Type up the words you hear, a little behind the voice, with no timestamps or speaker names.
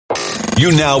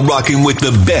You're now rocking with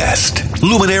the best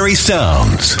Luminary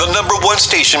Sounds, the #1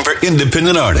 station for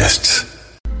independent artists.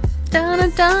 Go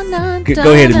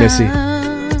ahead, Missy.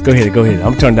 Go ahead.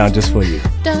 I'm turning down just for you.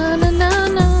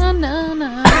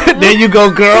 There you go,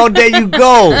 girl. There you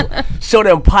go. Show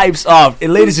them pipes off.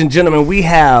 And ladies and gentlemen, we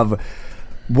have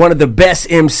one of the best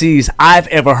MCs I've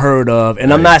ever heard of.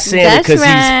 And I'm not saying it because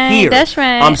he's here. That's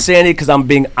right. I'm saying it because I'm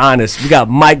being honest. We got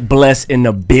Mike Bless in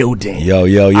the building. Yo.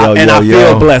 And I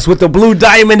feel blessed with the Blue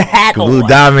Diamond hat on. Blue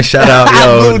Diamond, shout out,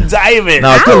 yo. Blue Diamond.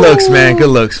 No, good looks, man. Good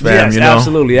looks, fam. Yes, you know?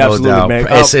 absolutely, No doubt. man.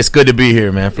 It's good to be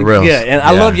here, man, for real. Yeah, and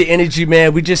I love your energy,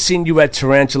 man. We just seen you at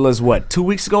Tarantulas, 2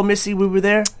 weeks ago, Missy? We were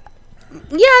there?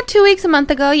 Yeah, 2 weeks, a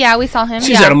month ago. Yeah, we saw him.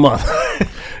 She's at a month.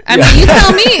 I mean, you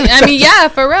tell me. I mean, yeah,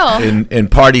 for real. In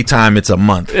party time, it's a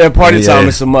month. Yeah, party time,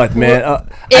 it's a month, man.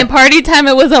 In party time,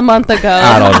 it was a month ago.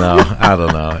 I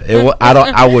don't know.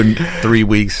 I wouldn't. 3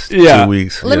 weeks, 2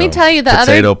 weeks. Let me tell you, the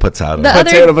potato.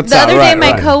 The other day,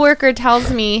 my coworker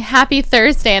tells me, "Happy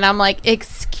Thursday," and I'm like,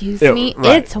 "Excuse me,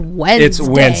 it's Wednesday." It's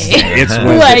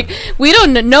Wednesday. Like, we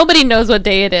don't. Nobody knows what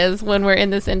day it is when we're in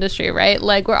this industry, right?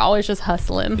 Like, we're always just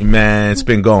hustling. Man, it's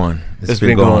been going. It's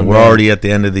been going. We're already at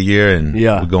the end of the year, and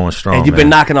we're going strong. And you've been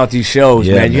knocking out these shows,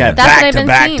 man. You had back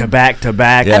to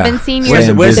back. I've been seeing you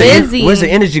busy. Where's the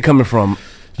energy coming from?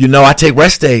 You know, I take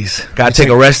rest days. Got to take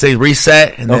a rest day,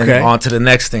 reset, and then on to the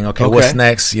next thing. Okay, what's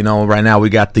next? You know, right now we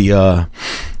got the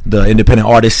Independent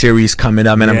Artist Series coming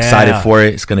up, and I'm excited for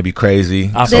it. It's going to be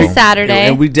crazy. This Saturday.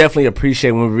 And we definitely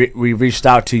appreciate when we reached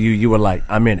out to you. You were like,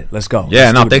 I'm in it. Let's go.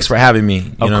 Yeah, thanks for having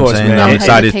me. You know what I'm saying? I'm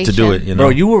excited to do it. You know? Bro,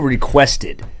 you were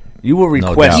requested. You were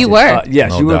requested. You were.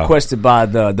 Yes, you were requested by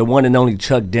the one and only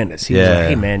Chuck Dennis. He was like,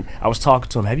 hey, man, I was talking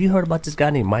to him. Have you heard about this guy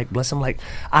named Mike Bless? I'm like,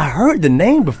 I heard the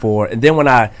name before. And then when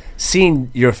I seen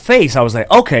your face, I was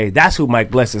like, okay, that's who Mike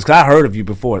Bless is. Because I heard of you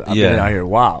before. I've been out here a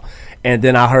while. And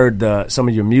then I heard some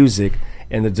of your music.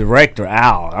 And the director,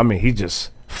 Al, I mean, he's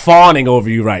just fawning over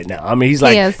you right now. I mean, he's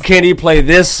like, can he play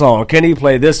this song? Can he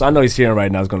play this? I know he's hearing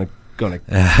right now. He's going to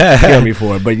kill me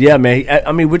for it, but yeah, man.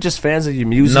 I mean, we're just fans of your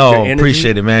music. No, your energy.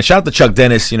 Appreciate it, man. Shout out to Chuck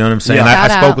Dennis. You know what I'm saying? Yeah.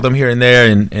 I spoke with him here and there,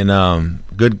 and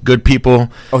good people.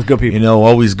 Oh, good people. You know,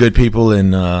 always good people,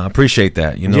 and appreciate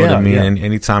that. You know what I mean? And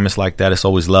anytime it's like that, it's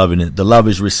always love, and the love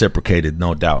is reciprocated,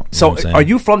 no doubt. So, are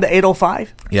you from the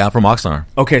 805? Yeah, I'm from Oxnard.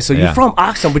 Okay, so you're from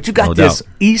Oxnard, but you got this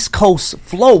East Coast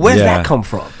flow. Where's that come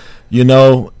from? You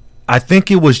know, I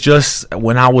think it was just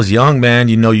when I was young, man,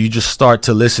 you know, you just start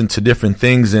to listen to different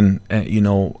things. And you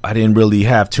know, I didn't really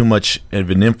have too much of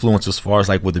an influence as far as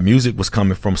like where the music was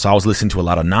coming from. So I was listening to a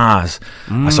lot of Nas.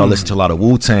 I started listening to a lot of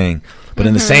Wu-Tang. But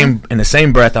in the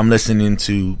same breath, I'm listening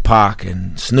to Pac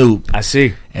and Snoop. I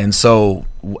see. And so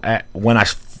when I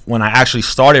actually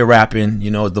started rapping,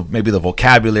 you know, maybe the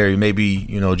vocabulary, maybe,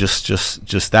 you know,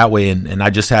 just that way. And I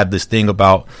just had this thing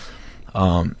about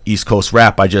East Coast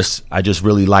rap. I just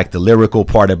really like the lyrical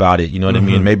part about it. You know what I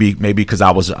mean? Maybe because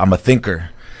I'm a thinker.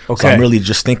 Okay. So I'm really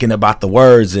just thinking about the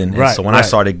words, and so when I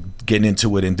started getting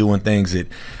into it and doing things, it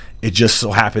just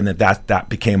so happened that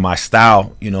became my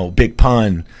style. You know, big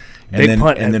pun. And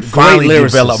then finally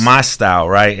developed my style,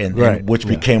 right? And which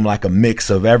became like a mix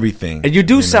of everything. And you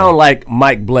do sound like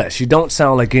Mike Bless. You don't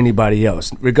sound like anybody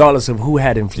else, regardless of who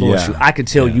had influenced you. I could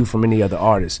tell you from any other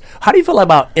artist. How do you feel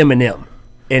about Eminem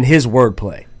and his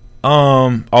wordplay?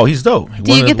 He's dope.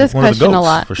 Do you get this question a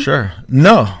lot? For sure.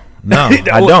 No, I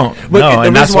don't. No,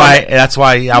 and that's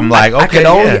why I'm like, okay, I can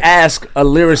only ask a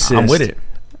lyricist. I'm with it.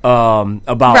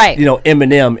 About you know,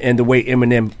 Eminem and the way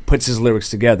Eminem puts his lyrics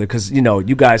together, because you know,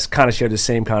 you guys kind of share the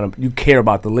same kind of, you care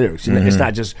about the lyrics. You know, it's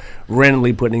not just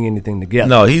randomly putting anything together.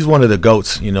 No, he's one of the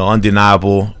GOATs. You know,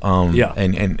 undeniable. And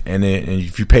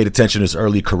if you paid attention to his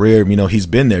early career, you know, he's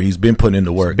been there. He's been putting in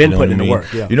the work.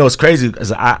 Work. Yeah. You know, it's crazy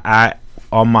because I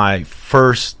on my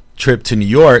first trip to New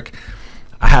York,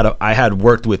 I had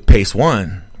worked with Pace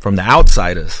One from The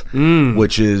Outsiders,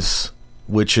 which is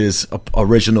a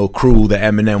original crew that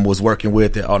Eminem was working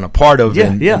with on a part of,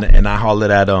 and I hollered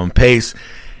at Pace,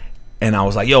 and I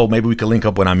was like, yo, maybe we could link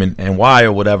up when I'm in NY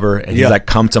or whatever, and he's like,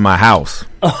 come to my house.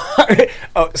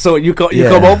 So you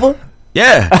come over?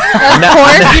 Yeah. Of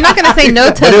course, you're not going to say no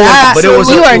to that.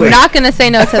 You are not going to say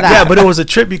no to that. Yeah, but it was a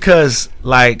trip because,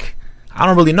 like, I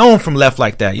don't really know him from left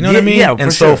like that. You know what I mean? Yeah,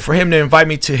 and so for him to invite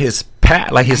me to his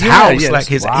his house, like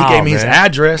he gave me his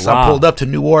address. I pulled up to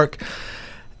Newark.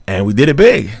 And we did it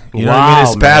big. You know what I mean?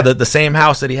 His pad, the same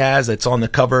house that he has that's on the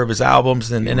cover of his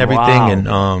albums and everything.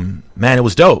 And man, it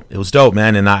was dope. It was dope,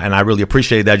 man. And I really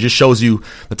appreciate that. It just shows you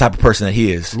the type of person that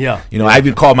he is. Yeah. You know, I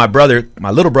even called my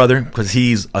little brother, because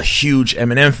he's a huge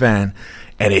Eminem fan.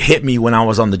 And it hit me when I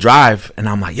was on the drive. And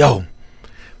I'm like, yo,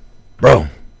 bro,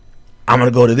 I'm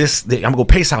gonna go to this. I'm gonna go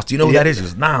Pace House. Do you know who that is? He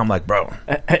goes, nah. I'm like, bro.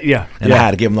 Yeah. And I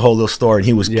had to give him the whole little story, and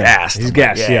he was gassed. He's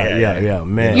gassed. Yeah,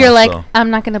 man. You're like, I'm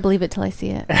not gonna believe it till I see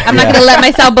it. I'm not gonna let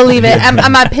myself believe it.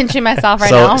 I'm not pinching myself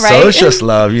now, right? So it's just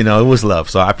love, you know. It was love,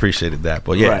 so I appreciated that.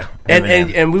 But yeah, right.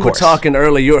 And we were talking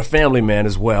earlier. You're a family man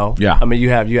as well. Yeah. I mean, you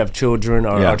have children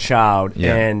or a child,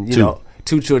 and you know.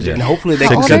 2 children, and hopefully they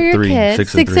How can. old are your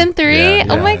kids? 6 and 3.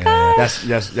 Oh my god, that's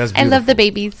beautiful. I love the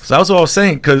babies. So that's what I was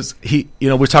saying, because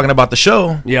we're talking about the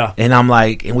show, and I'm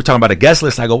like, and we're talking about a guest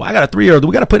list. I go, well, I got a 3-year-old.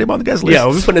 We got to put him on the guest list. Yeah,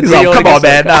 we put a 3-year-old. Come on,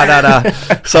 man,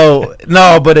 nah. So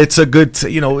no, but it's a good,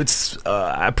 it's.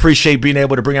 I appreciate being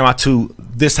able to bring him out to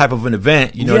this type of an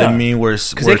event. You know what I mean? Where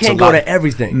because they can't go to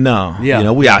everything. No,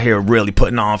 we out here really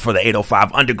putting on for the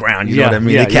 805 Underground. You know what I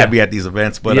mean? They can't be at these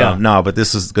events, but but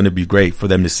this is going to be great for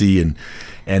them to see.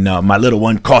 And my little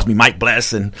one calls me Mike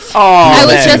Bless, and I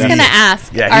was just gonna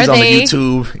ask. Yeah, he's on the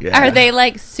YouTube. Yeah. Are they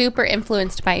like super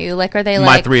influenced by you? Like, are they my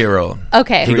like 3-year-old?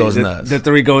 Okay, he goes nuts. The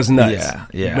 3 goes nuts.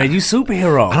 Yeah. Man, you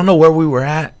superhero. I don't know where we were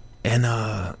at,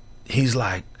 and he's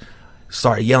like,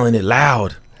 started yelling it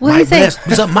loud. Mike Bless,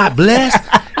 what's up, Mike Bless?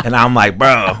 And I'm like,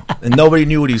 bro, and nobody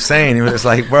knew what he was saying. It was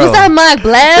like, bro, what's up, Mike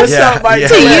Bless?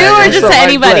 To you or just to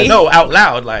anybody? No, out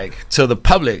loud, like to the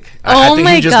public. I think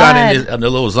he just got in the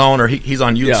little zone, or he's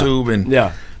on YouTube,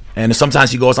 and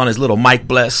sometimes he goes on his little Mike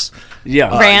Bless.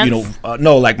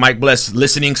 No, like Mike Bless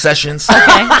listening sessions.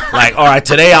 Okay. Like, all right,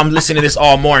 today I'm listening to this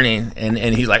all morning, and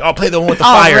he's like, oh, play the one with the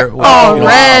fire.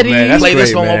 Already. Play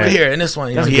this one over here, and this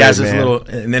one. He has his little,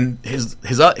 and then his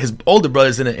older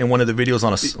brother's in one of the videos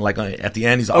at the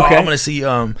end. He's like, oh, I'm gonna see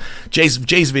Jay's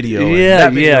video.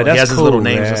 Yeah, he has his little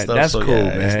names and stuff. That's cool,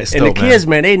 man. And the kids,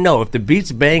 man, they know if the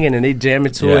beat's banging and they jam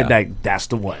into it, like that's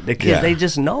the one. The kids, they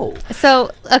just know.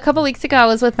 So a couple weeks ago, I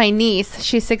was with my niece.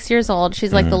 She's 6 years old.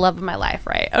 She's like the love of my life,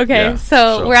 right? Okay,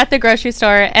 we're at the grocery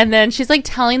store, and then she's like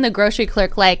telling the grocery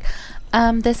clerk, like,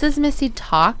 this is Missy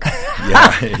Talks.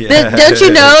 Don't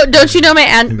you know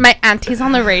my auntie's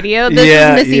on the radio? This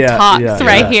is Missy Talks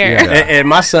here. And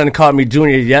my son called me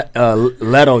Junior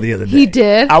Leto the other day. He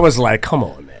did? I was like, come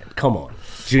on, man, come on.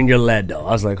 Junior Leto.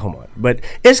 I was like, come on. But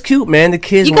it's cute, man. The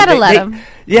kids, you gotta let them.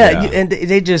 And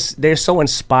they're so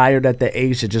inspired at the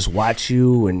age to just watch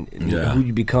you and who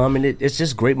you become, and it's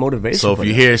just great motivation. So if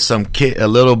you hear some kid, a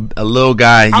little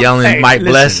guy yelling Mike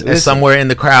Bless somewhere in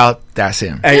the crowd, that's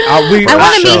him. Hey, I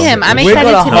want to meet him. I'm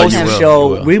excited to meet him.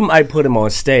 Show. We might put him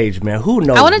on stage, man. Who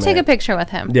knows? I want to take a picture with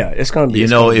him. Yeah, it's gonna be.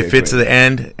 If it's the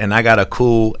end, and I got a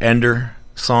cool ender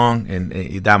song, and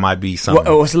that might be something.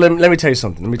 So let me tell you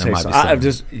something.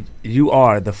 You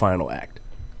are the final act.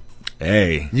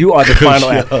 Hey, you are the final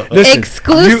act. Listen,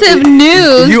 exclusive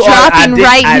news dropping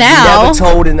right now. Never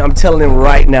told him. I'm telling him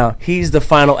right now. He's the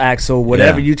final act. So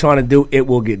whatever you're trying to do, it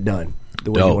will get done.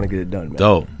 The way you want to get it done, man.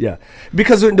 Dope. Yeah,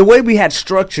 because the way we had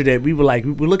structured it, we were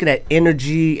looking at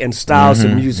energy and styles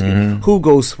of music. Who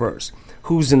goes first?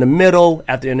 Who's in the middle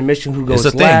after intermission? Who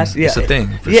goes last? It's a thing.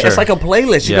 It's like a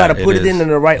playlist. You got to put it in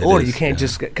the right order. You can't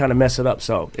just kind of mess it up.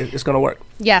 So it's going to work.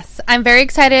 Yes, I'm very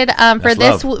excited for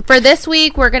this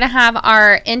week. We're going to have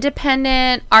our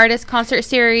independent artist concert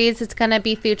series. It's going to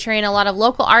be featuring a lot of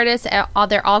local artists. They're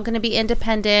all going to be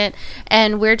independent,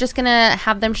 and we're just going to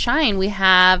have them shine. We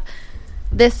have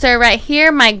this sir right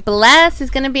here, Mike Bless, is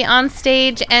going to be on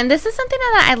stage, and this is something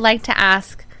that I'd like to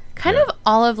ask kind of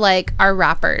all of like our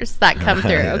rappers that come through,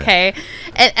 okay?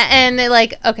 And they're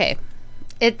like, okay,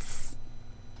 it's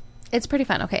pretty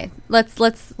fun. Okay, let's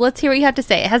hear what you have to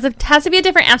say. It has to be a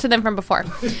different answer than from before.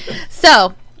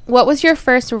 So, what was your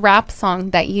first rap song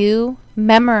that you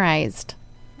memorized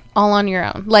all on your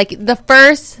own? Like the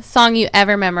first song you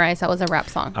ever memorized that was a rap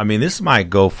song. I mean, this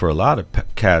might go for a lot of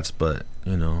cats, but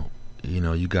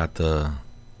you got the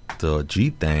G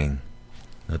thing.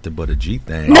 Nothing but a G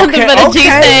thing. Nothing but a G thing.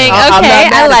 Okay,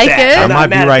 I like it. I might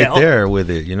be right there with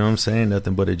it. You know what I'm saying?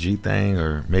 Nothing but a G thing,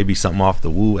 or maybe something off the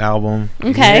Wu album.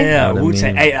 Okay. Yeah,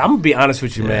 Wu-Tang. Hey, I'm gonna be honest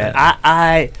with you, man.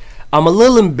 I'm a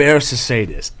little embarrassed to say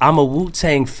this. I'm a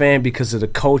Wu-Tang fan because of the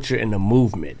culture and the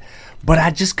movement. But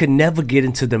I just could never get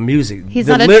into the music. He's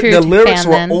not a true fan. The lyrics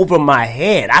were over my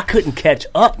head. I couldn't catch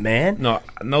up, man.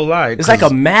 No lie. It's like a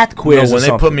math quiz. When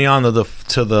they put me on to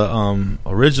the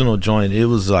original joint, it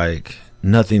was like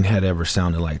nothing had ever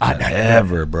sounded like that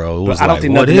ever, bro. It was I don't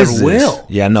think nothing ever will.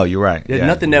 Yeah, no, you're right.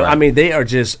 Nothing ever. Right. I mean, they are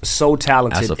just so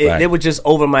talented. That's a fact. They were just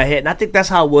over my head, and I think that's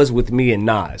how it was with me and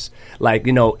Nas. Like,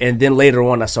 and then later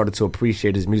on, I started to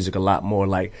appreciate his music a lot more.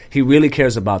 Like, he really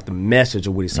cares about the message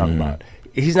of what he's talking about.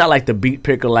 he's not like the beat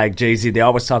picker like Jay-Z. They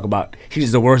always talk about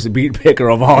he's the worst beat picker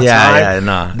of all time. Yeah,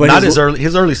 nah. But not his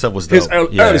early stuff was dope. His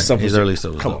early stuff was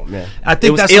dope. Come on, man. I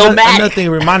think that's another thing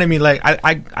that reminded me, like,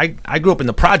 I grew up in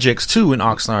the projects, too, in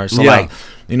Oxnard. So, like,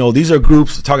 you know, these are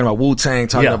groups talking about Wu-Tang,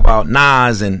 talking about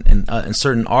Nas and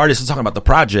certain artists talking about the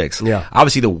projects. Yeah.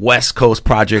 Obviously, the West Coast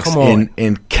projects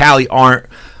in Cali aren't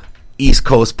East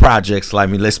Coast projects. Like,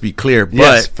 I mean, let's be clear, but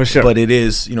yes, for sure. But it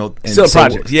is, you know, still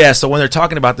projects. Yeah, so when they're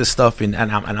talking about this stuff and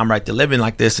I'm right there living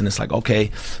like this, and it's like,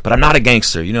 okay, but I'm not a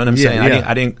gangster. You know what I'm saying?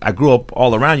 Yeah. I grew up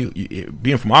all around you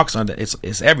being from Oxnard.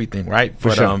 It's everything, right?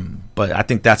 For sure. But I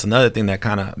think that's another thing that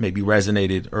kind of maybe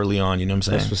resonated early on. You know what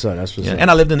I'm saying? That's what's up.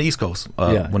 And I lived in the East Coast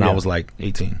when I was like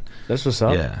 18. That's what's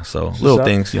up. Yeah, so little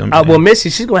things. You know what I'm saying? Well, Missy,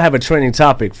 she's gonna have a trending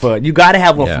topic for you. Got to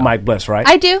have one for Mike Bless, right?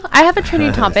 I do. I have a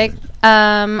trending topic.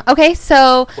 Okay,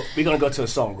 so we're gonna go to a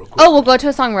song real quick. Oh, we'll go to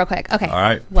a song real quick. Okay. All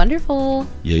right. Wonderful.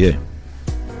 Yeah.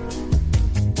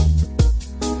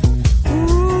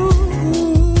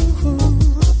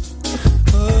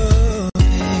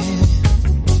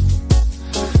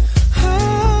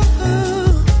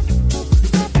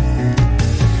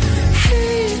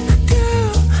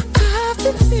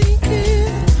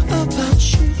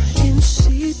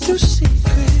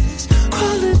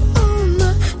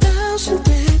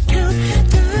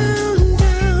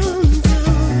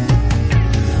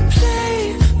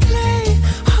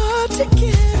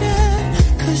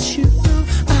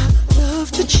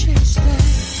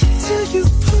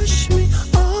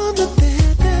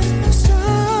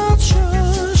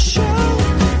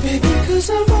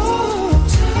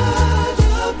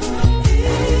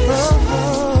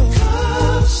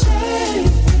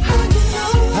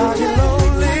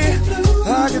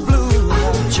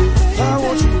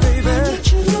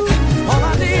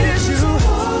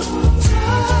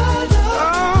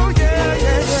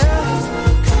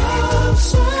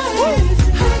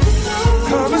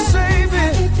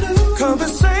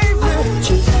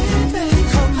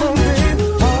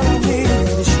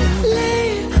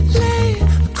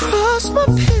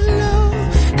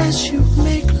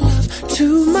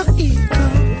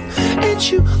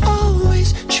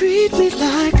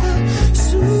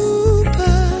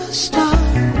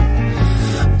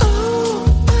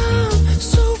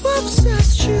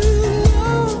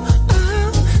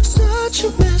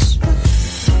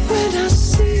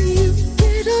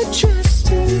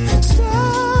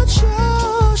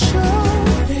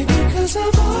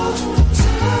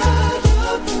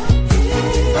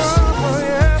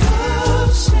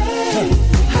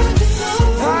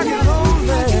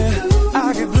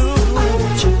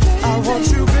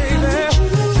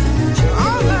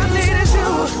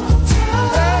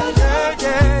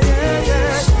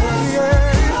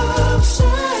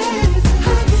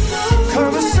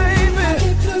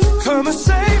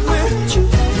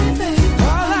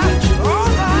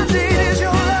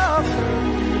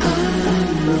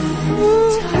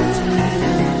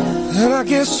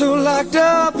 So locked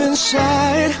up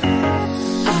inside,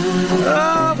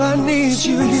 love, I need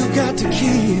you, you got to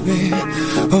keep it,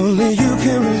 only you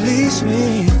can release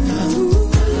me.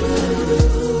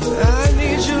 I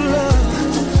need your love,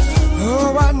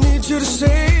 oh, I need you to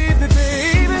save me,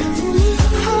 baby.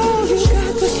 Oh, you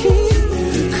got the key,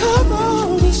 come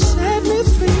on and set me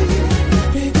free,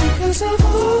 baby, 'cause I'm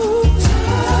all tired.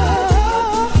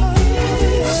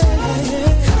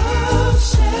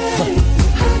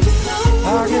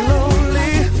 I get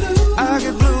lonely, I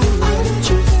get blue,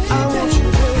 I want you,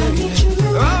 baby.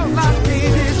 All I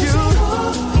need is you.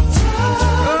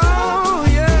 Oh,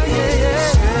 yeah, yeah, yeah.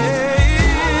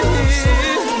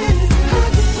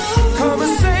 Come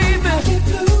and save me,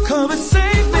 come and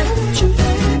save me.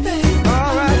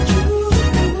 All right.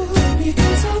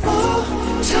 Because I'm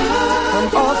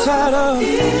all tied up,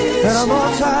 and I'm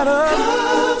all tied up,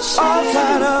 all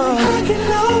tied up.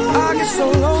 I get so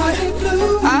lonely,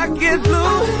 I get blue.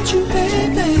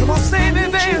 Come on, save me,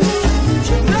 baby.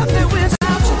 Nothing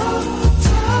without you.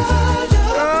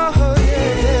 Oh,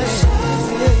 yeah.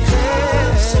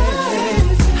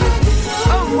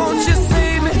 Oh, won't you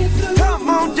save me? Come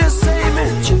on, just save me.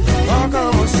 Oh,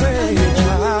 come on, save me.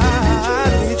 I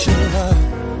need you.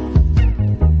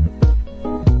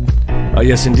 Oh,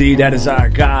 yes, indeed. That is our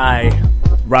guy,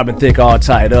 Robin Thicke, all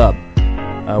tied up.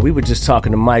 We were just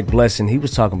talking to Mike Bless, and he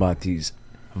was talking about these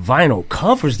vinyl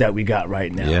covers that we got right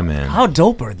now. Yeah, man. How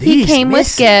dope are these? He came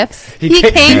with gifts. He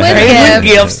came with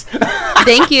gifts.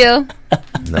 Thank you.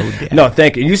 No,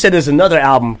 thank you. You said there's another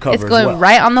album cover. It's going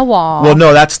right on the wall. Well,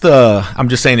 no, I'm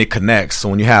just saying it connects. So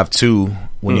when you have two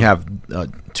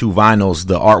two vinyls,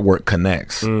 the artwork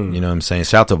connects. You know what I'm saying?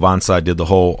 Shout out to Vonside, did the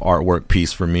whole artwork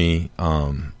piece for me.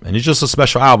 And it's just a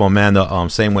special album, man. The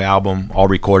Same Way album, all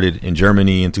recorded in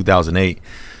Germany in 2008.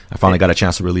 I finally got a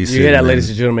chance to release it. You hear that, ladies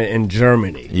and gentlemen, in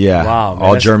Germany. Yeah. Wow, man,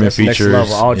 all German features.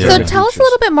 So tell us a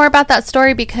little bit more about that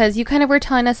story, because you kind of were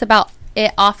telling us about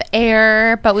it off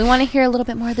air, but we want to hear a little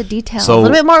bit more of the details, a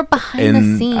little bit more behind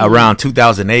the scenes. Around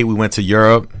 2008, we went to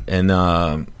Europe, and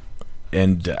I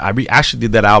actually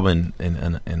did that album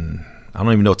in I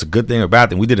don't even know if it's a good thing or bad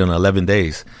thing. We did it in 11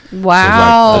 days.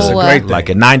 Wow. That's a great thing. Like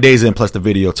in 9 days in, plus the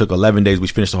video took 11 days. We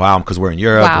finished the whole album because we're in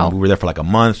Europe. Wow. And we were there for like a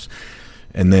month.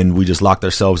 And then we just locked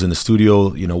ourselves in the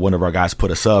studio. You know, one of our guys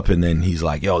put us up, and then he's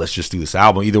like, yo, let's just do this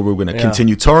album. Either we're going to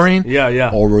continue touring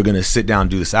or we're going to sit down and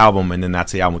do this album. And then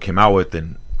that's the album we came out with.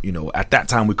 And, you know, at that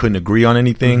time we couldn't agree on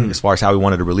anything as far as how we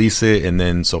wanted to release it. And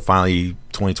then so finally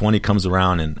 2020 comes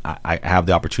around, and I have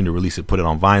the opportunity to release it, put it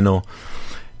on vinyl,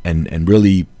 and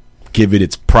really give it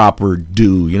its proper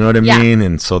due. You know what I mean?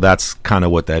 And so that's kind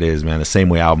of what that is, man. The Same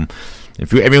Way album.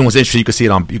 If everyone's interested, you can see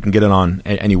it on. You can get it on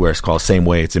anywhere. It's called Same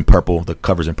Way. It's in purple. The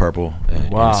cover's in purple.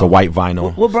 And it's a white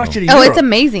vinyl. What brought you to Europe? Oh, it's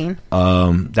amazing.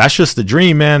 That's just the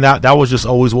dream, man. That was just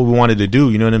always what we wanted to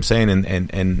do. You know what I'm saying?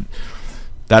 And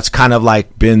that's kind of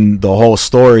like been the whole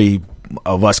story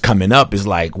of us coming up. Is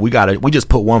like we just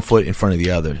put one foot in front of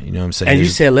the other. You know what I'm saying? And you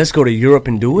said, let's go to Europe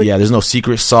and do it. Yeah. There's no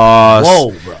secret sauce.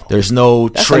 Whoa, bro. There's no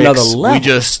That's tricks. another level. We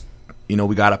just. You know,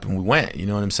 we got up and we went, you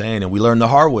know what I'm saying? And we learned the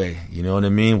hard way, you know what I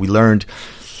mean? We learned,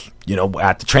 you know,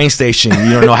 at the train station,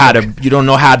 you don't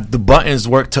know how the buttons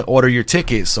work to order your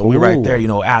ticket. So we're right there, you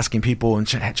know, asking people and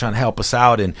trying to help us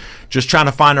out and just trying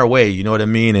to find our way, you know what I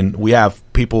mean? And we have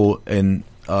people in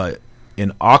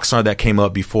Oxnard that came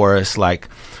up before us, like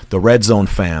the Red Zone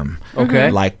fam,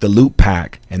 like the Loop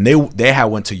Pack, and they had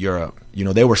went to Europe. You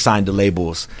know, they were signed to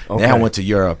labels. They had went to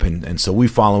Europe, and so we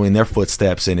following their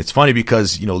footsteps. And it's funny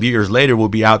because, you know, years later we'll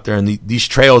be out there and these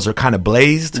trails are kind of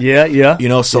blazed. Yeah. You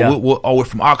know, so we're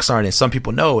from Oxnard, and some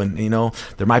people know, and you know,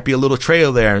 there might be a little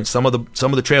trail there, and some of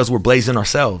the trails we're blazing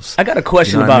ourselves. I got a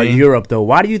question about Europe though.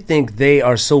 Why do you think they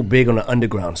are so big on the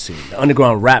underground scene, the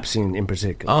underground rap scene in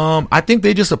particular? I think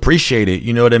they just appreciate it.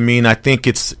 You know what I mean? I think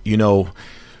it's, you know,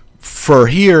 for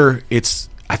here,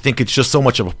 I think it's just so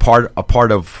much of a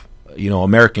part of, you know,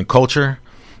 American culture.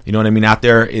 You know what I mean? Out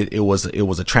there, it was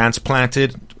a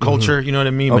transplanted culture. You know what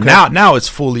I mean? But now it's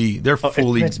fully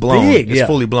blown. Big, it's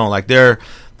fully blown. Like they're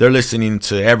listening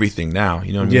to everything now.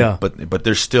 You know what I mean? Yeah. But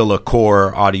there's still a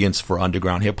core audience for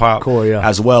underground hip hop,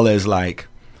 as well as like,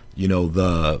 you know,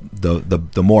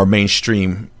 the more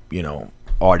mainstream, you know,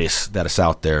 artists that is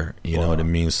out there. You know what I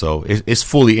mean? So it's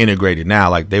fully integrated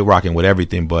now. Like they rocking with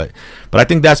everything. But I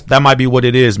think that might be what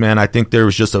it is, man. I think there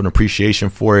was just an appreciation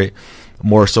for it,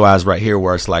 more so as right here,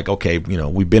 where it's like, okay, you know,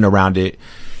 we've been around it.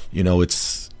 You know,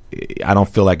 I don't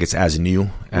feel like it's as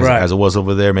new as it was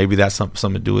over there. Maybe that's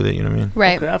something to do with it. You know what I mean?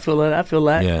 Right. Okay, I feel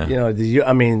that. Yeah. You know,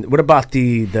 I mean, what about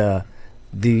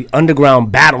the underground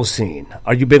battle scene?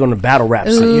 Are you big on the battle rap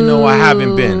scene? You know, I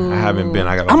haven't been. I'm a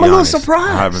little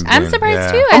surprised. I'm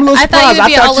surprised too. I'm a little surprised.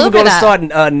 I thought you were going to start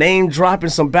name dropping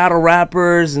some battle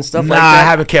rappers and stuff like that. I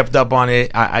haven't kept up on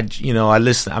it. I'm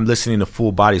listening to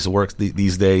full bodies of work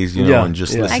these days, you know, and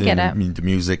just listening to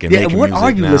music and making what music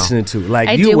are you now. listening to? Like,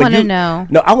 I do want to know.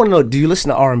 No, I want to know. Do you listen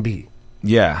to R&B?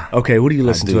 Yeah. Okay, what do you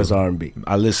listen to as R&B?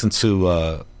 I listen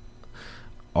to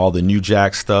all the New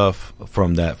Jack stuff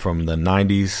from the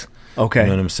 90s. Okay. You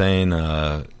know what I'm saying?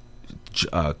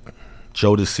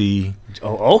 Jodeci.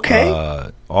 Oh,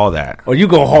 okay. All that. Oh, you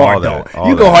go hard though.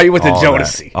 You go hard. You went to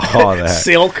Jodeci. All that.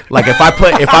 Silk. Like if I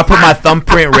put my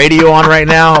thumbprint radio on right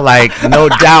now, like no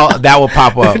doubt that will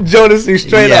pop up. Jodeci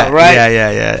straight up, right?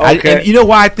 Yeah. Okay. And you know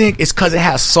why I think it's because it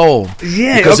has soul.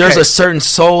 Yeah. Because there's a certain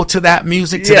soul to that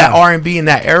music, to that R&B in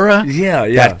that era.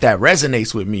 Yeah. That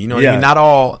resonates with me. You know what I mean? Not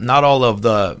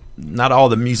all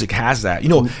the music has that. You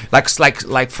know,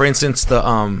 like for instance,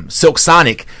 the Silk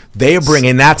Sonic, they are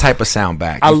bringing that type of sound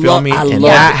back. You feel me? And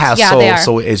that has soul.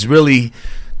 So it's really,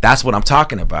 that's what I'm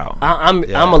talking about. I'm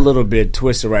a little bit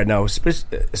twisted right now,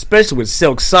 especially with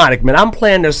Silk Sonic. Man, I'm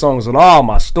playing their songs on all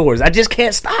my stores. I just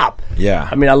can't stop. Yeah.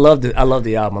 I mean, I love the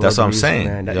album. That's what I'm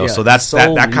saying. Man. So that's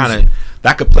that kind of.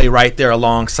 That could play right there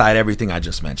alongside everything I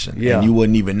just mentioned. Yeah. And you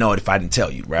wouldn't even know it if I didn't tell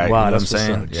you, right? Wow, you know that's what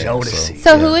I'm saying? Jodeci.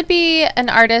 So who would be an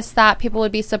artist that people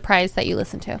would be surprised that you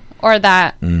listen to or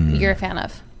that you're a fan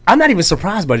of? I'm not even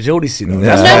surprised by Jodeci though. No.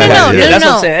 That's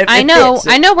what I'm saying. I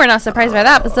know we're not surprised by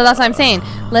that, but so that's what I'm saying.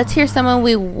 Let's hear someone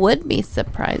we would be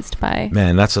surprised by.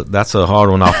 Man, that's a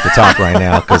hard one off the top right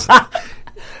now because,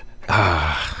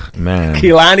 man.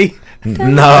 Kehlani?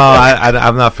 No,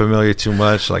 I'm not familiar too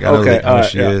much. Like I know who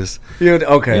she is.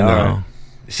 Okay, you know.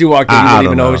 She walked in, you didn't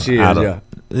even know who she is.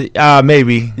 Yeah.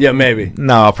 Maybe. Yeah, maybe.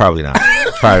 No, probably not.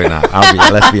 Probably not.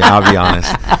 I'll be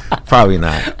honest. Probably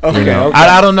not. Okay, you know? okay.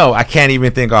 I don't know. I can't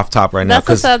even think off top right now.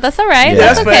 That's all right. Yeah.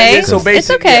 That's okay. Yeah, so basically, it's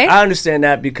okay. I understand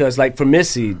that because, like, for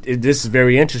Missy, this is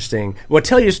very interesting. Well,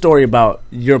 tell your story about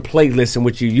your playlist and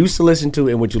what you used to listen to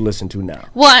and what you listen to now.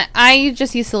 Well, I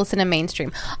just used to listen to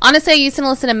mainstream. Honestly, I used to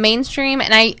listen to mainstream,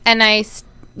 and I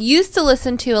used to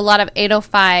listen to a lot of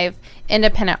 805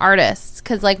 independent artists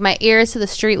because, like, my ear is to the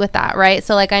street with that, right?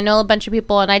 So, like, I know a bunch of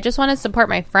people, and I just want to support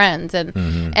my friends and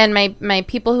and my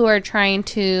people who are trying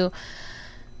to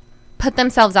put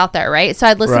themselves out there, right? So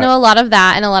I'd listen to a lot of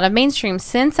that and a lot of mainstream.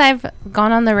 Since I've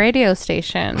gone on the radio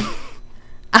station,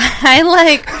 I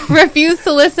like refuse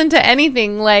to listen to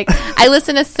anything. Like, I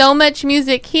listen to so much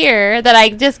music here that I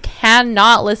just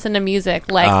cannot listen to music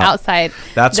like outside.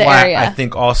 That's the why area. I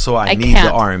think also I need can't.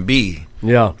 the R&B.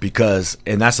 Yeah, because,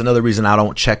 and that's another reason I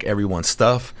don't check everyone's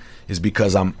stuff, is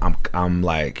because I'm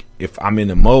like, if I'm in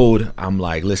the mode, I'm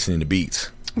like listening to beats.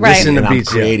 Right. Listen to and beats,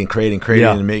 I'm creating,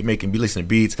 Yeah. and making listening to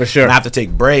beats. For sure. And I have to take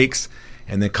breaks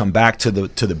and then come back to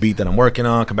the beat that I'm working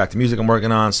on, come back to music I'm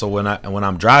working on. So when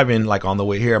I'm driving, like on the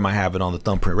way here, I might have it on the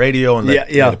thumbprint radio and let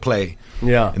it play.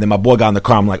 Yeah. And then my boy got in the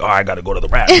car. I'm like, oh, I got to go to the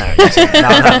rap now.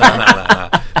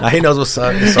 No. Now he knows what's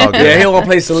up. It's all good. Yeah, he won't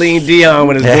play Celine Dion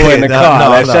with his boy in the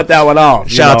car. Shut that one off.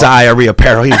 Shout out to IRE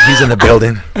Apparel. He's in the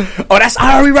building. Oh, that's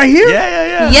IRE right here?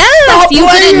 Yeah. Yes, Stop you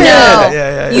playing. didn't know.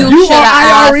 Yeah. You should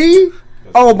have are IRE?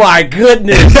 Oh, my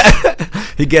goodness.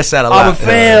 He gets that a lot. I'm a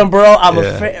fan, bro. I'm a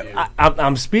Yeah. fan.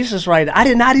 I'm speechless right now. I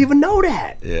did not even know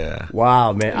that. Yeah.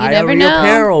 Wow, man. You never IRE know.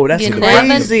 Apparel. That's You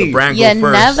crazy. The brand You go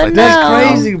first. never Like, know. That's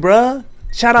crazy, bruh.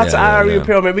 Shout out to IRE Yeah.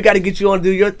 Apparel, man. We got to get you on to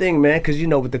do your thing, man, because, you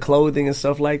know, with the clothing and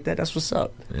stuff like that, that's what's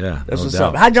up. Yeah, That's no what's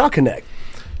doubt. up. How'd y'all connect?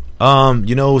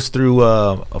 You know, it was through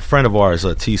a friend of ours,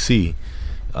 TC.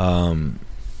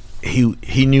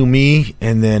 He knew me,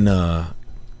 and then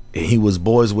he was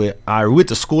boys with IRE. We went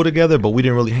to school together, but we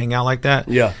didn't really hang out like that.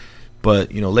 Yeah.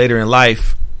 But, you know, later in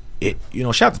life,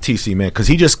 shout out to TC, man, because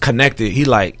he just connected. He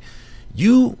like,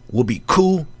 you will be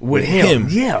cool With him.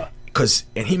 Yeah.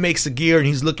 And he makes the gear, and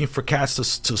he's looking for cats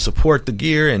to support the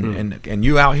gear, and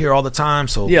you out here all the time.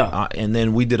 So Yeah. And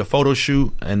then we did a photo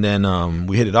shoot, and then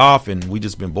we hit it off, and we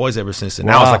just been boys ever since. And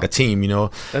now it's like a team, you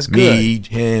know. That's me,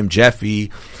 him,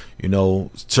 Jeffy, you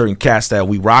know, certain cats that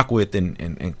we rock with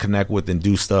and connect with and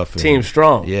do stuff. And, Team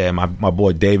strong. Yeah, my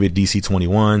boy David,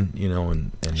 DC21, you know,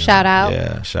 and Shout out.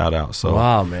 Yeah, shout out. So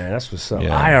Wow, man, that's what's up.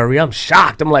 Yeah. IRE, I'm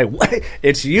shocked. I'm like, what?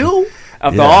 It's you?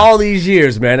 After Yeah. all these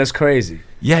years, man, that's crazy.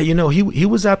 yeah, you know, he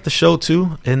was at the show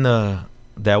too, in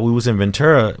that we was in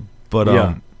Ventura, but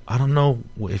Yeah. I don't know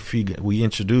if we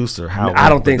introduced or how. I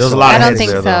don't think There's so. a lot I of don't heads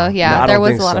think there, so. though. Yeah, No, I there don't was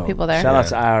think a lot of so. people there. Shout out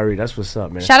to IRE. That's what's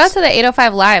up, man. Shout out to the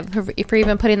 805 Live for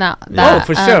even putting that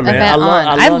for sure, man. event on.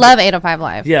 I I love love 805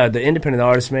 Live. Yeah, the independent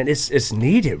artist, man, it's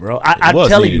needed, bro. I'm was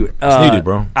telling needed. you, It's needed,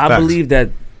 bro. I Facts. believe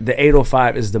that the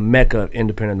 805 is the mecca of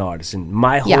independent artists, and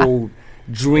my Yeah. whole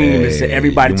dream is that Hey,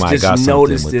 everybody you might just got something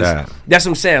notice with this. that. That's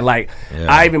what I'm saying. Like, Yeah.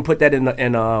 I even put that in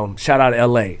shout out to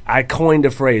LA. I coined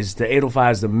the phrase, the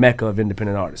 805 is the mecca of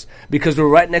independent artists, because we're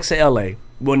right next to LA.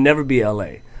 We'll never be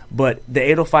LA, but the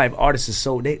 805 artists is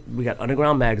we got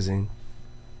Underground Magazine,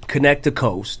 Connect the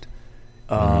Coast,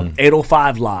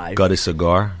 805 Live, Got a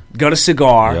cigar. Got a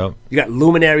Cigar. Yep. You got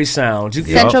Luminary Sounds. You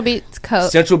Central Beats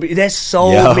Coast. Central Beats. There's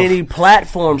so Yep. many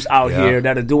platforms out Yep. here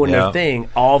that are doing their Yep. thing,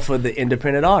 all for the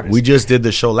independent artists. We just did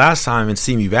the show last time in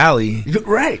Simi Valley,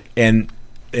 Right. and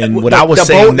The- what I was the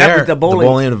saying bowl- that there, was the the bowling.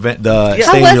 bowling event, the Yeah.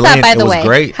 How Stay in was Your that, Lane, by it the was way?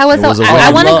 great. How was It that? was a I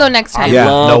win. want to love- go next I time. Yeah,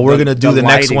 love no, we're the- gonna do the the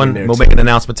next lighting in one. there, We'll too. make an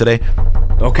announcement today.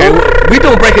 Okay. We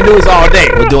doing breaking news all day.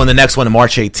 We're doing the next one on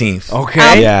March 18th.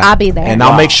 Okay. I'll be there. And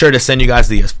Wow. I'll make sure to send you guys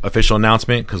the official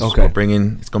announcement because Okay. we're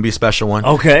bringing. It's gonna be a special one.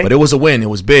 Okay. But it was a win. It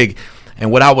was big. And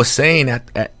what I was saying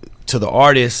to the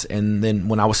artists, and then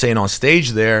when I was saying on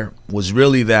stage there, was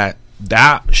really that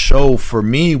show for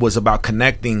me was about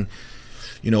connecting.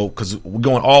 You know, because we're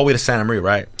going all the way to Santa Maria,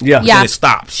 right? Yeah. Yeah. Then it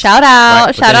stops. Shout out. Right?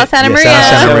 But Shout then out Santa Maria. Shout out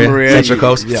Santa Santa Maria, Maria. Central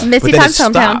Coast. Yeah. Missy But then it Tom's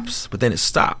hometown. stops. But then it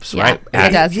stops, Yeah, right?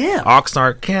 it does. Yeah.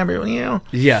 Oxnard, Canberra, you know,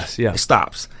 Yes. Yeah. it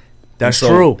stops. That's And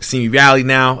so true. Simi Valley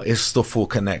now is still full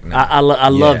connect now. I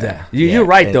love Yeah, that. yeah. You're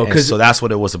right, though, And because so that's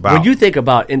what it was about. when you think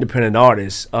about independent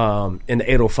artists in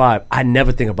the 805, I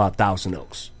never think about Thousand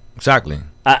Oaks. exactly.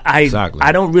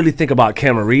 I don't really think about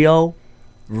Camarillo,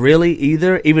 really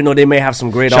either. Even though they may have some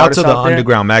great Shout out artists to the out there.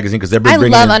 Underground magazine because they've been I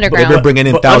bringing love in, Underground. They've been bringing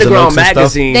in But Thousand Underground Oaks and stuff.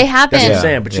 magazine, They have That's what been. I'm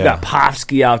saying. But you Yeah. got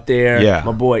Povsky out there. Yeah.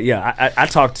 My boy. Yeah, I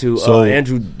talked to So-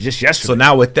 Andrew just yesterday. So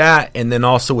now with that, and then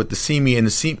also with the Simi and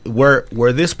the Simi, where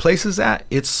this place is at,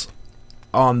 it's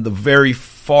on the very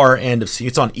far end of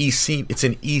it's on it's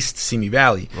in East Simi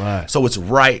Valley. Right. So it's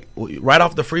right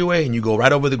off the freeway, and you go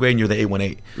right over the grade and you're the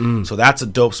 818. So that's a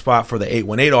dope spot for the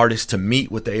 818 artists to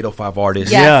meet with the 805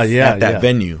 artists Yes. Yeah, at that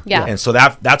venue. Yeah. And so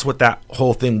that's what that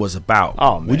whole thing was about.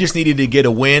 Oh, man. We just needed to get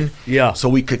a win Yeah. so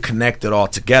we could connect it all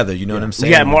together. You know what I'm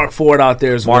saying? We had Mark Ford out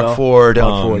there as well. Mark Ford,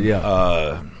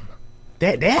 yeah.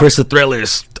 Chris the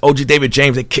Thrillers, OG David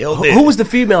James, they killed it. Who was the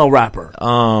female rapper?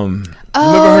 Um,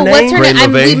 Oh, her name? what's her Gray name?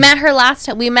 LeVay? We met her last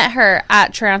time. We met her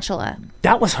at Tarantula.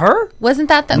 That was her? Wasn't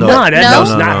that the No. No, that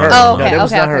was No, not no, her. no. Oh, No, okay, that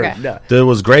was okay, not her. okay. No. there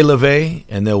was Gray LeVay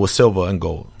and there was Silver and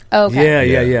Gold. Okay.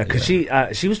 Yeah. Because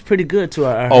she was pretty good to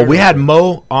her. Oh, we had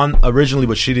Mo on originally,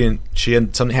 but she didn't. She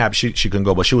had something happen. She couldn't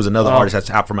go, but she was another artist that's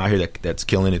out from out here that's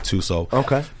killing it too. So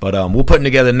Okay. But we're putting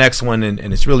together the next one, and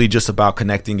it's really just about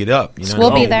connecting it up. You know, We'll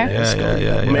what I be mean? there.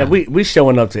 Yeah. Man, we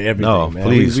showing up to everything. No, man.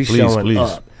 please, we please, showing please.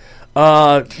 up.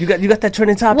 You got that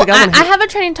trending topic? Well, wanna I hear- have a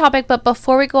trending topic, but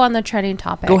before we go on the trending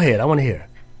topic, Go ahead. I want to hear.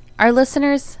 Our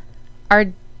listeners are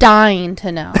dying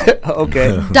to know.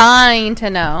 Okay. Dying to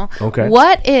know. Okay.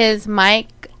 What is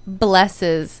Mike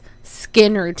Bless's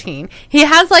skin routine? He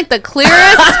has like the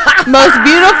clearest, most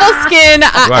beautiful skin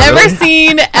I've Right, ever really?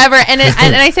 seen ever. And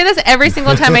I say this every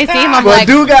single time I see him. I'm Well, like,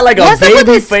 dude got like a what's up with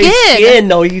baby his face skin.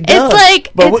 No, he does. It's like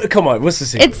But come on, what's the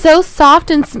secret? it's so soft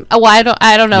and well,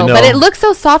 I don't know, You but know- it looks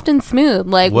so soft and smooth.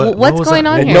 Like What what's was going that?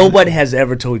 on And here? nobody has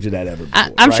ever told you that ever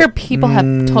before. I'm right? sure people have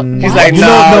told. He's like, You no,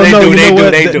 know, they no, do, you they know do,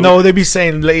 what? they do. No, they be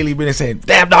saying lately, been saying,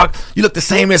 "Damn dog, you look the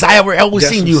same as I ever That's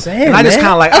seen what you." I'm saying, And I just man.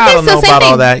 kind of like, Okay, I don't so know same about all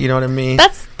thing. that. You know what I mean?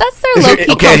 That's their Is low it-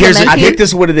 key. okay, here's I compliment. think this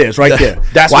is what it is right there.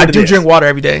 That's Well, what I it do is. drink water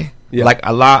every day. Yeah. Like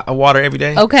a lot of water every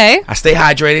day. Okay. I stay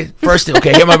hydrated. First thing,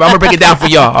 okay, I'm gonna break it down for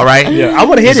y'all. All right. Yeah, I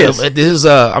want to hear this. This is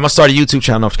I'm gonna start a YouTube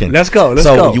channel. No, I'm just kidding. Let's go, let's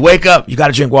so go. you wake up, you got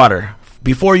to drink water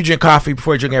before you drink coffee,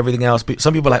 before you drink everything else.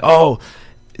 Some people are like, oh,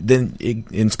 then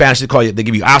in Spanish they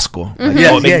give you asco. Like,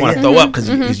 Yeah, oh, it makes yeah, you want yeah. to throw up because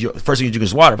first thing you drink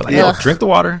is water. But like, yo, Ugh. drink the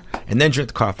water and then drink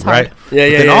the coffee, right? Yeah,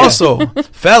 yeah, Then yeah. also,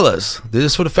 fellas, this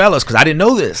is for the fellas because I didn't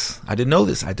know this. I did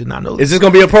not know this. Is this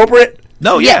gonna be appropriate?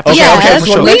 No, yeah, Okay, Yeah, okay, that's for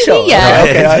sure. what Make we sure. need,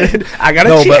 yeah. Okay, I gotta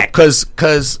no, check. but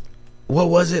because what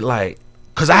was it like?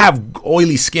 Because I have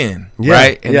oily skin, Yeah,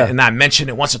 right? And, yeah. and I mentioned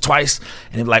it once or twice,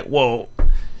 and they're like, "Whoa,"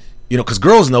 because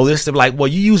girls know this. They're like, "Well,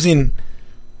 you using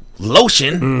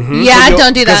lotion?" Mm-hmm. Yeah,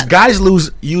 don't do Because that. guys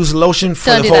use lotion for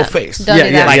Don't the do whole that. face. Don't Yeah, do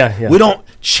yeah, that. yeah. Like we don't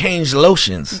change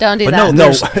lotions. Don't do but that. No,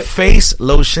 there's face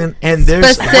lotion and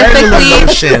there's regular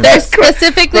lotion, There's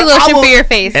specifically But I lotion will- for your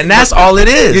face. and that's all it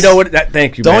is. You know what?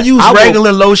 Thank you. Don't man. use I will-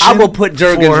 regular lotion I will put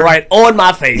Jergens for- right on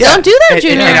my face. Don't do that, And-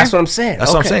 Junior. And that's what I'm saying.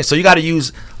 That's what I'm Okay. saying. So you got to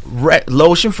use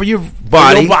lotion for your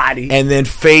body, body. and then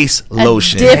face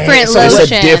lotion. different So it's a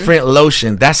lotion. different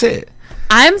lotion. That's it.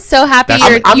 I'm so happy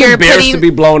I'm you're embarrassed putting. to be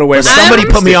blown away. By Somebody I'm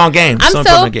put me on game. I'm Somebody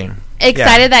put me so on game.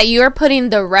 excited that you are putting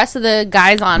the rest of the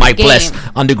guys on Mike game. Bless,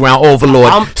 Underground Overlord,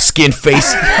 I'm- Skin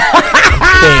Face, thing. You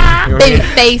know what I Baby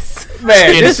mean? face. Man,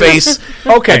 Skin this Face is-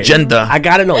 okay. agenda. I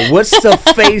gotta know what's the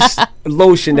face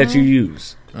lotion that you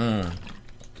use.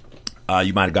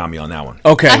 You might have got me on that one.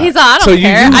 Okay, He's all, I don't so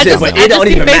care. you use I it, just- but I it don't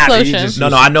just even see face matter. You lotion. just No,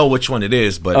 use no, I know which one it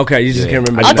is, but Okay, you just can't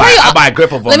remember. I I'll buy, tell you- I buy a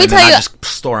grip of them. let me and tell then you- I just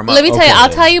store them up. Let me tell you, Okay. I'll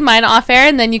tell you mine off air,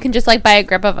 and then you can just like buy a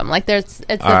grip of them. Like it's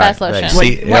the All right, best lotion. thanks.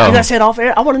 Wait, See, what, yo. you gotta say it off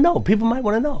air. I want to know. People might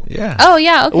want to know. Yeah. Oh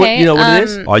yeah, okay. What, you know what it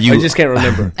is? Are you- I just can't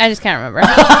remember. I just can't remember.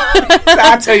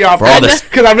 I'll tell you off For all air this-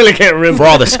 because I really can't For remember.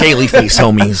 all the scaly face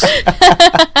homies.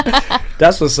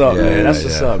 That's what's up, Yeah, man. That's yeah,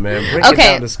 what's yeah. up, man. Break it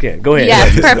Okay. down to skin. Go ahead.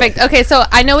 Yes, Yeah, perfect. Okay, so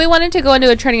I know we wanted to go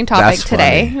into a trending topic That's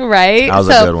today, funny. right? That was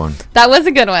a So good one. That was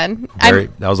a good one. That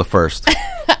was the first.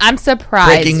 I'm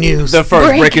surprised. Breaking news. The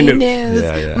first breaking news.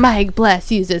 Yeah, yeah. Mike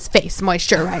Bless uses face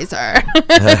moisturizer.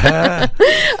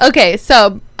 Okay,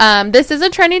 so this is a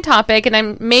trending topic,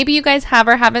 and maybe you guys have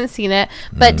or haven't seen it,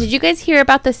 but did you guys hear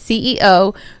about the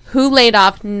CEO who laid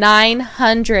off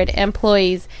 900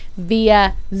 employees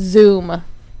via Zoom?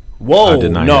 Whoa! I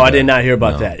did not no, hear I did that. not hear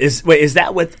about No. that. Is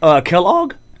that with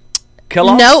Kellogg?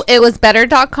 Kellogg? No, it was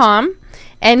better.com.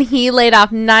 And he laid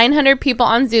off 900 people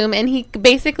on Zoom. And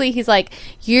he's like,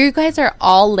 you guys are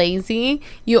all lazy.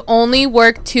 You only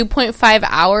work 2.5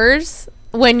 hours.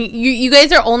 When you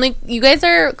guys are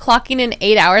clocking in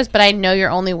 8 hours, but I know you're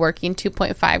only working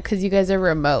 2.5 because you guys are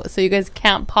remote. So you guys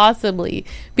can't possibly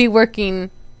be working.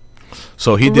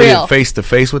 So he did Real. it face to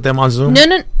face with them on Zoom?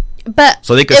 No. But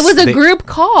So they could it was a they- group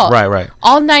call. Right.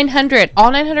 All 900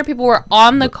 people were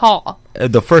on the call.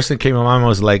 The first thing came to my mind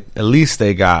was like, at least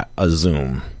they got a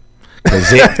Zoom.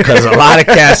 Because a lot of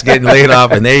cats getting laid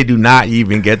off and they do not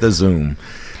even get the Zoom.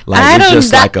 Like, I it's don't-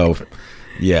 just that- like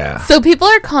Yeah. So people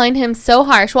are calling him so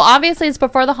harsh. Well, obviously it's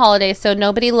before the holidays, so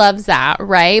nobody loves that,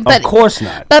 right? But of course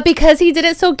not. But because he did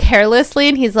it so carelessly,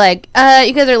 and he's like,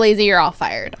 "You guys are lazy. You're all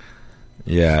fired."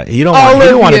 Yeah, you don't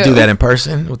want to do that in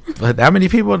person. But how many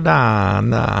people?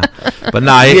 Nah. But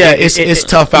nah, it's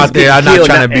tough out there. I'm not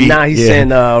trying to be. And now he's saying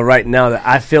right now that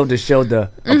I failed to show the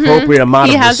appropriate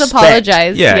amount of respect. He has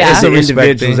apologized. Yeah, it's the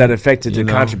individuals that affected the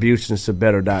contributions to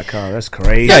Better.com. That's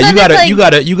crazy. Yeah,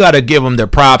 you gotta give them their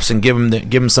props and give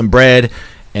them some bread.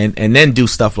 And then do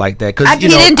stuff like that because he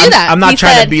didn't do that. I'm not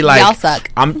trying to be like y'all suck.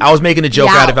 I was making a joke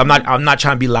out of it. I'm not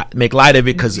trying to make light of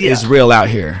it because it's real out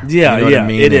here. Yeah, you know what I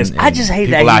mean? It is. I just hate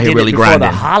that he did it before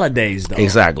the holidays, though.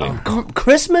 Exactly.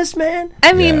 Christmas, man.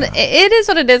 I mean, it is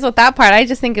what it is with that part. I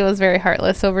just think it was very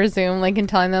heartless over Zoom, like, and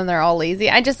telling them they're all lazy.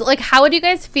 I just like, how would you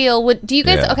guys feel? Do you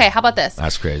guys? Okay, how about this?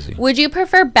 That's crazy. Would you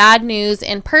prefer bad news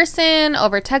in person,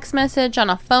 over text message, on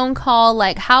a phone call?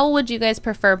 Like, how would you guys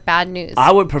prefer bad news?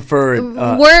 I would prefer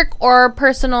work or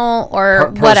personal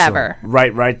or whatever.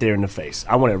 Right there in the face.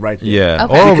 I want it right there. Yeah.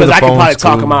 Okay. Or because I can probably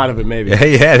talk him out of it, maybe.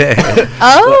 Interesting.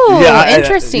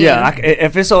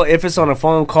 If it's on a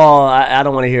phone call, I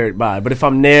don't want to hear it by. But if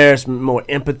I'm there, it's more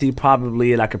empathy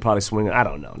probably, and I could probably swing it. I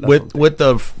don't know. With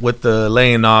the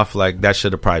laying off, like that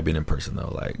should have probably been in person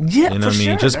though. Like, yeah, you know what I mean?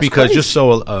 Sure. Just That's because, crazy. just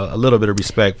show a little bit of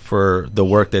respect for the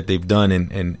work that they've done,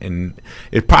 and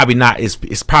it's probably not.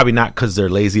 It's probably not because they're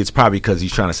lazy. It's probably because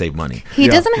he's trying to save money.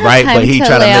 He doesn't have right, time but he to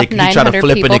try lay off he try to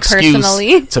flip an excuse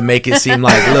personally. to make it seem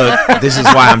like, look, this is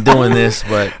why I'm doing this.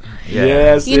 But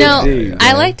yes, you know, indeed.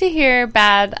 I like to hear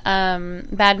bad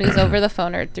news over the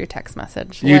phone or through text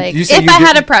message. You say if you I do?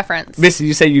 had a preference, Missy,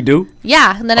 you say you do?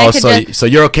 yeah, and then I could so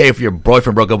you're okay if your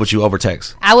boyfriend broke up with you over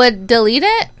text? I would delete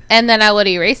it, and then I would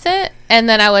erase it, and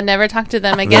then I would never talk to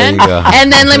them again. There you go.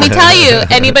 And then let me tell you,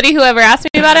 anybody who ever asked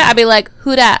me about it, I'd be like,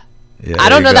 "Who dat? Yeah, I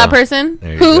don't know that person.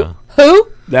 There you Who? go. Who?"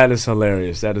 That is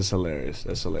hilarious. That's hilarious.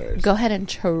 Go ahead and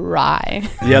try.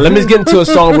 Yeah, let me get into a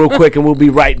song real quick, and we'll be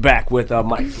right back with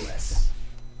Mike Bless.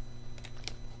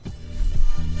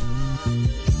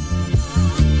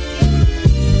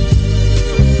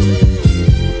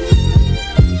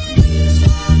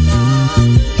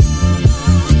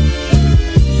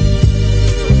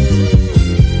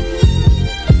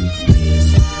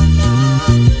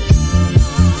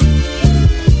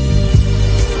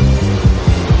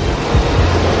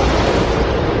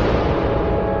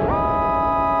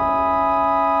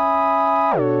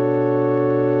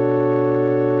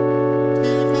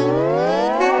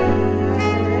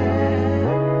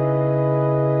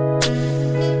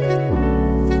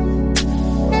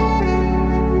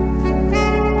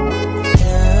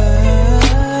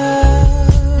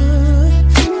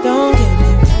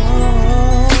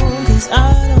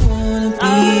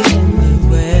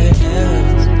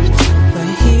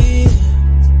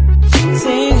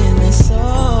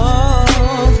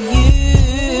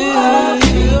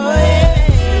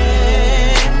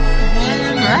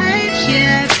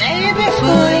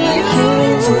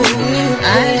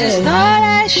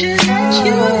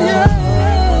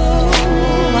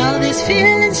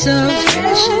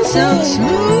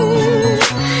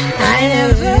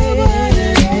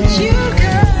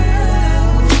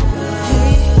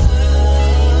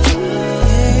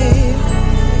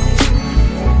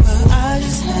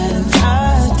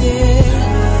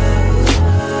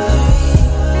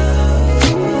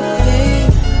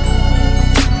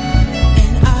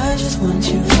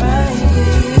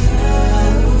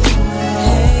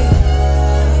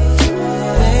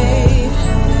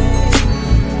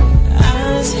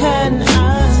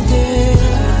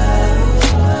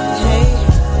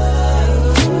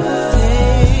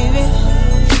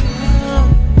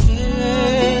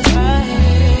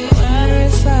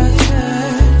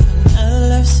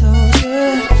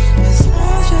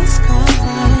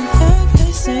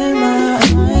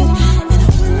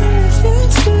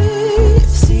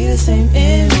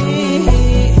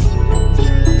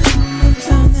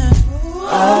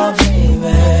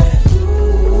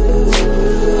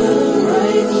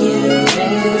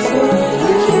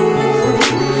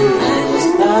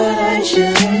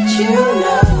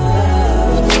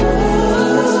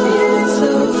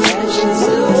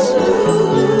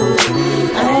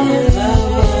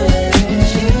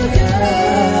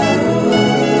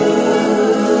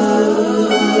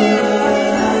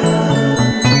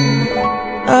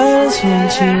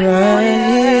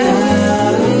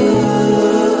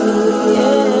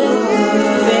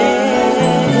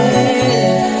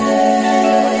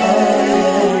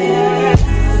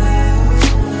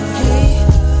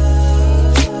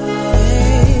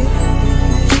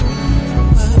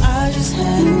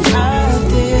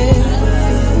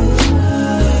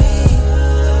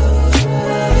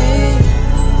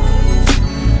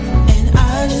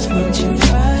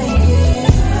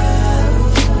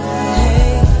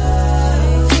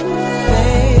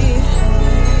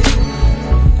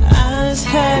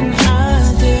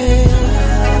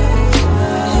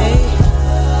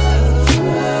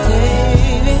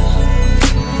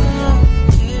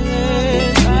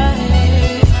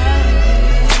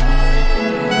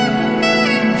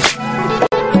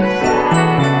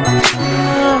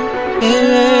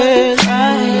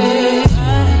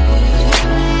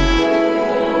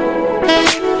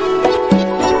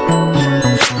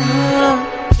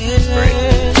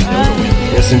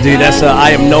 indeed. That's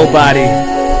I Am Nobody.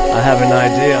 I Have an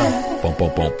Idea. Boom,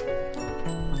 boom, boom.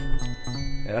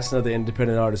 Yeah, that's another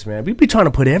independent artist, man. We be trying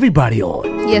to put everybody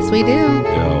on. Yes, we do.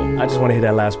 Yo. I just want to hear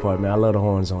that last part, man. I love the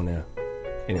horns on there.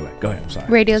 Anyway, go ahead. I'm sorry.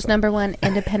 Radio's #1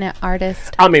 independent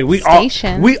artist. I mean, we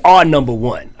station. are number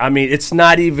one. I mean, it's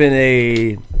not even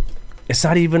a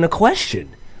question.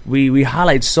 We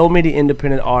highlight so many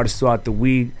independent artists throughout the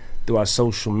week, through our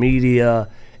social media,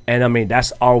 and I mean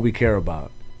that's all we care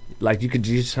about. Like you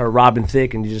just heard Robin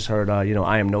Thicke, and you just heard I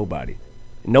Am Nobody.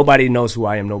 Nobody knows who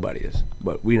I Am Nobody is,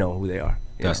 but we know who they are.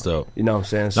 That's dope. You know what I'm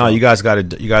saying? No, So, you guys got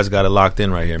it locked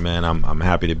in right here, man. I'm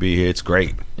happy to be here. It's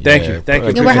great. Thank you.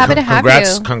 Yeah, we're happy to have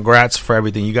you. Congrats for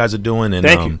everything you guys are doing, and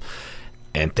Thank you.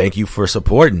 And thank you for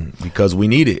supporting because we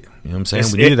need it. You know what I'm saying?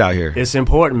 We need it out here. It's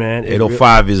important, man.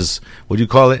 805 is what do you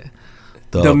call it?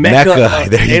 The Mecca.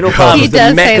 There you 805 go. He is the does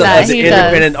say Mecca that. of the He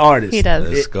independent does. artist. He does.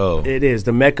 Let's go. It is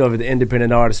the Mecca of the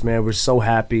independent artist, man. We're so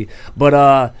happy.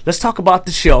 But let's talk about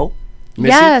the show. Missy,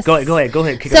 Yes. Go ahead.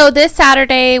 Kick it So off. this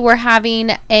Saturday we're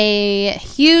having a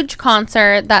huge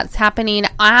concert that's happening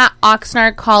at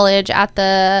Oxnard College at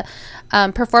the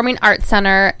Performing Arts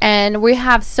Center, and we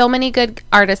have so many good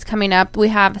artists coming up. We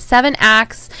have 7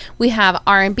 acts. We have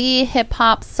R&B, hip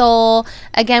hop, soul.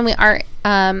 Again, we are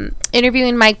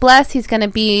interviewing Mike Bless. He's going to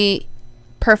be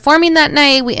performing that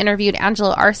night. We interviewed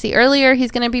Angelo Arce earlier.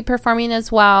 He's going to be performing as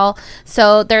well.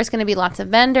 So there's going to be lots of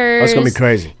vendors. That's going to be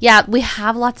crazy. Yeah, we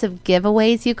have lots of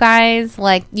giveaways, you guys.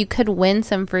 Like, you could win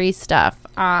some free stuff.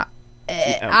 I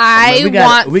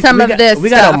want some of this We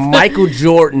stuff. got a Michael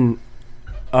Jordan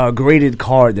graded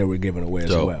card that we're giving away as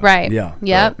Dope. well. Right. Yeah. Yep.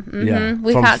 Yeah. Mm-hmm.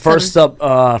 We've From got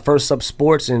First Up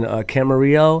Sports in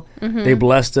Camarillo, they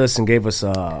blessed us and gave us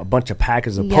a bunch of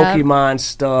packets of Yep. Pokemon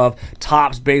stuff,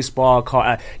 Topps baseball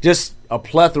card, just a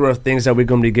plethora of things that we're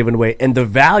going to be giving away. And the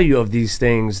value of these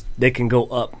things, they can go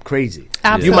up crazy.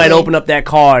 Absolutely. You might open up that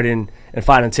card and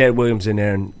find a Ted Williams in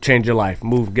there and change your life,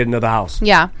 move, get another house.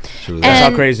 Yeah. True that. That's how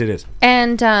And- crazy it is.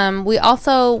 And we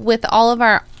also, with all of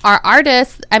our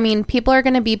artists, I mean, people are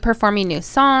going to be performing new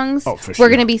songs. Oh, for We're sure.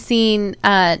 going to be seeing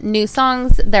new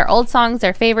songs, their old songs,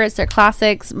 their favorites, their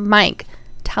classics. Mike,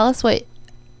 tell us what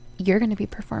you're going to be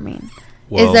performing.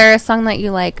 Well, Is there a song that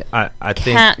you like I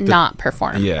think can't the- not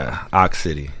perform? Yeah, Ox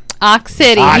City. Ox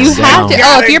City. Ox You City. have to.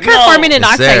 Gotta If you're go. performing in It's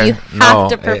Ox City, there. you have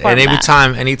to perform And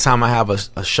that. anytime I have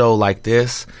a show like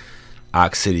this,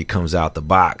 Ox City comes out the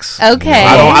box. Okay.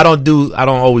 I don't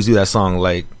always do that song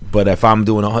but if I'm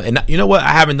doing and you know what, I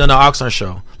haven't done an Oxnard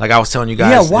show like I was telling you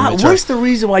guys. Yeah, in why? the church. What's the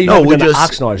reason why you haven't done an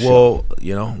Oxnard show?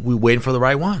 Well, we waiting for the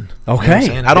right one. Okay. You know what I'm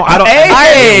saying? I don't.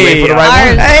 Hey, wait for the right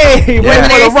one. Hey, wait for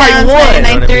the right one.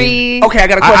 993. Okay, I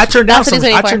got a question. I turn down That's what some. he's I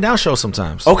waiting turn for. down shows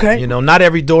sometimes. Okay. You know, not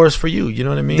every door is for you. You know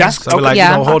what I mean? That's- So I'll be okay. like,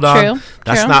 Yeah, hold on. true,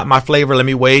 That's true. not my flavor. Let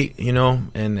me wait. You know,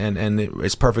 and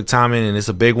it's perfect timing, and it's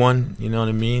a big one. You know what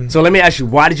I mean? So let me ask you,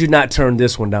 why did you not turn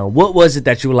this one down? What was it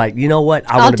that you were like, you know what,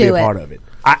 I want to be do a it. part of it?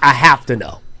 I have to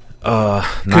know. Because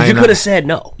you 99 could have said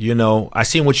no. You know, I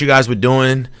seen what you guys were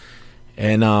doing,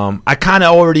 and I kind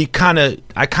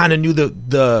of knew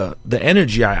the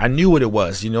energy. I knew what it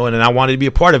was, you know, and I wanted to be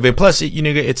a part of it. Plus,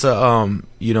 it's a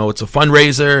it's a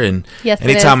fundraiser, and Yes, it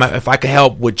anytime is. if I could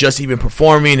help with just even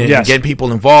performing and Yes. getting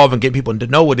people involved and getting people to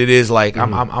know what it is, like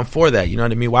I'm for that. You know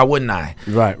what I mean? Why wouldn't I?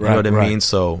 Right, You know what I right. mean?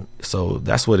 So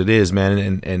that's what it is,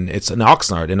 man. And it's an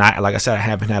Oxnard, and like I said, I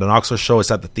haven't had an Oxnard show. It's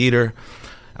at the theater.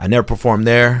 I never performed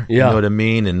there. Yeah. You know what I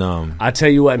mean? And I tell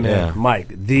you what, man, Yeah. Mike,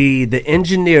 the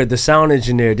engineer, the sound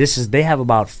engineer, they have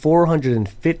about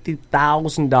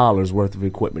 $450,000 worth of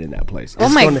equipment in that place. Oh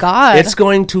my God. It's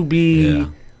going to be Yeah.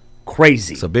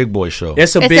 crazy. it's a big boy show.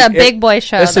 It's a big boy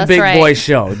show, It's a that's big right. boy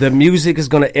show. The music is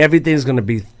everything's gonna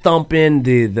be thumping.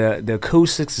 The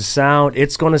acoustics, the sound.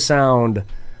 It's gonna sound.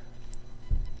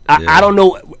 I don't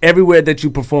know everywhere that you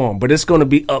perform, but it's gonna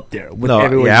be up there with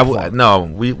everywhere. you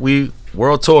perform. We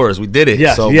world tours. We did it.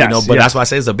 Yes, so yes, but yes. that's why I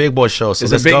say it's a big boy show. So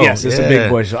It's let's a big, go. yes, it's a big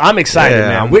boy show. I'm excited, Yeah,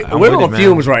 man. I'm We're with on it, man.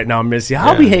 fumes right now, Missy.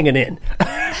 How we Yeah. hanging in?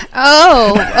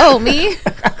 Oh, me?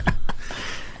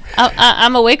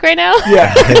 I'm awake right now?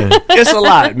 Yeah, it's a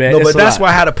lot, man. No, It's but a that's lot. why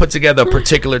I had to put together a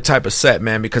particular type of set,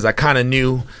 man, because I kind of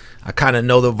know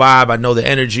the vibe, I know the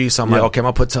energy. So I'm like, Yeah. okay, I'm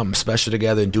gonna put something special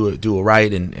together and do it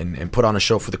right, and put on a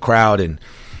show for the crowd, and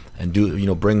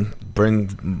do bring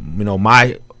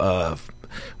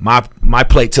my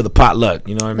plate to the potluck.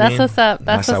 You know what I That's mean? what's up.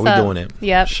 That's how what's we up. doing it.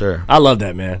 Yep. Sure. I love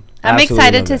that, man. I'm Absolutely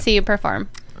excited love to that. see you perform.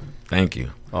 Thank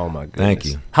you. Oh my goodness. Thank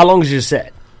you. How long is your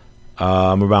set?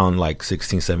 I'm around like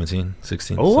 16.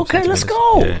 Oh, okay, let's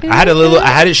go. Yeah. I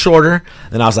had it shorter,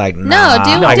 and I was like, nah. No,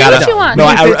 do I gotta, what you want. No,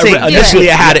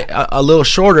 initially I had it a little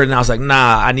shorter, and I was like,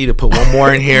 nah, I need to put one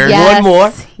more in here. Yes. One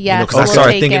more. Yeah, Because I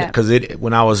started thinking, because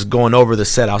when I was going over the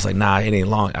set, I was like, nah, it ain't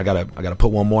long. I gotta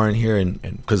put one more in here, and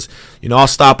because I'll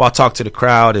stop, I'll talk to the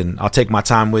crowd, and I'll take my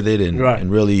time with it,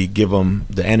 and really give them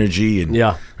the energy, and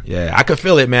yeah, I could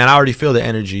feel it, man. I already feel the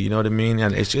energy. You know what I mean?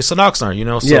 And it's an Oxnard, you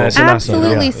know. So. Yeah, it's an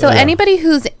absolutely. Yeah. So anybody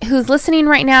who's listening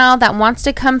right now that wants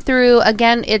to come through,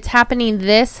 again, it's happening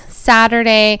this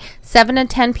Saturday, 7 to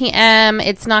 10 p.m.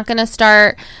 It's not going to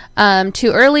start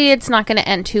too early. It's not going to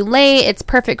end too late. It's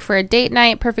perfect for a date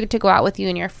night. Perfect to go out with you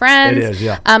and your friends. It is,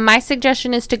 yeah. My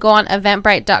suggestion is to go on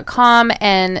Eventbrite.com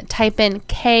and type in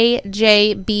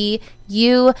KJBU.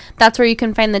 That's where you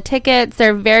can find the tickets.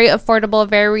 They're very affordable,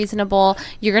 very reasonable.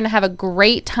 You're going to have a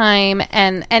great time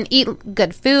and eat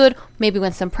good food, maybe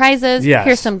win some prizes,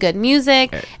 hear some good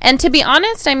music. And to be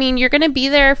honest, I mean, you're going to be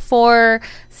there for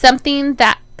something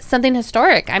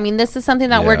historic. I mean, this is something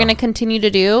that we're going to continue to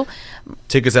do.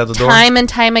 Tickets at the door? Time and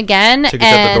time again. Tickets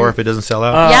at the door if it doesn't sell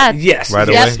out? Yes. Right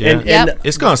away? Yeah. And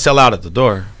it's going to sell out at the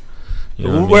door. You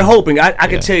know we're hoping. I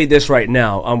can tell you this right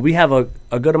now. We have a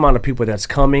good amount of people that's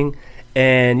coming.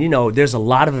 And, there's a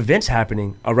lot of events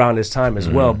happening around this time as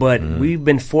well. But we've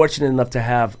been fortunate enough to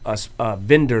have a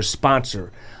vendor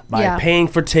sponsor by paying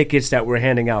for tickets that we're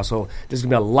handing out. So there's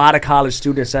going to be a lot of college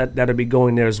students that'll be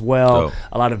going there as well.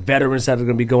 A lot of veterans that are going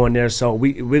to be going there. So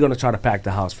we're going to try to pack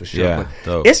the house for sure. Yeah,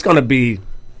 but it's going to be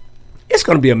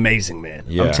amazing, man.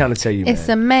 Yeah. I'm trying to tell you, man. It's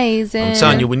amazing. I'm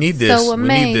telling you, we need this. So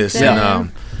amazing. We need this.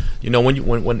 And,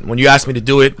 when you asked me to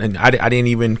do it, and I didn't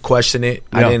even question it.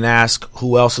 I didn't ask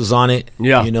who else is on it.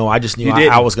 Yeah. I just knew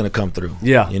I was going to come through.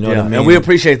 Yeah. You know what I mean? And we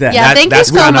appreciate that. Yeah, thank you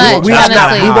so much. We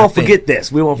won't forget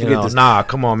this. We won't forget this. Nah,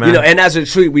 come on, man. And as a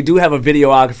treat, we do have a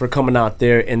videographer coming out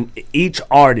there, and each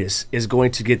artist is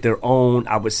going to get their own,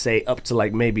 I would say, up to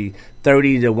like maybe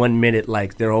 30 to 1 minute,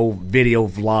 like their own video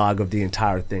vlog of the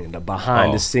entire thing, the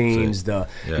behind the scenes,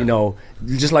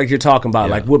 just like you're talking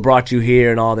about, like what brought you here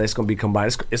and all that's going to be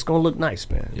combined. It's going to look nice,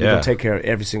 man. We're going to take care of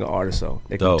every single artist, so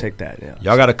they can take that. Yeah.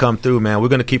 Y'all got to come through, man. We're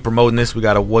going to keep promoting this. We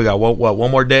got one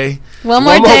more day? One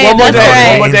more day. One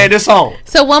more day this song.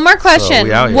 So one more question.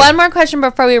 One more question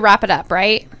before we wrap it up,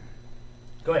 right?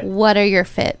 Go ahead. What are your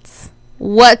fits?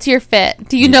 What's your fit?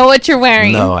 Do you know what you're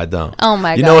wearing? No, I don't. Oh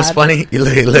my god! You know what's funny?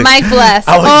 Look, Mike Bless.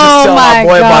 I was just telling my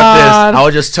boy about this. I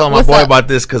was just telling my boy about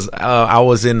this because I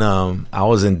was in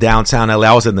downtown LA.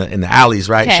 I was in the alleys,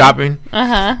 right, shopping,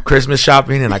 Christmas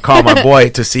shopping, and I called my boy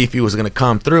to see if he was gonna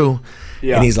come through.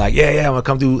 Yeah. And he's like, yeah, I'm gonna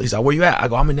come through. He's like, where you at? I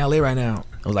go, I'm in LA right now.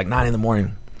 It was like 9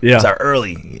 a.m. Yeah. He's like,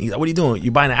 early. He's like, what are you doing?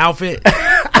 You buying an outfit?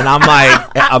 And I'm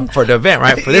like, for the event,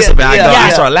 right? For this event. I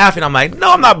started laughing. I'm like,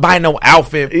 no, I'm not buying no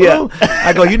outfit, bro. Yeah.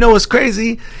 I go, you know what's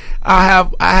crazy? I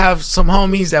have some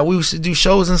homies that we used to do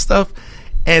shows and stuff,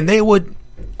 and they would,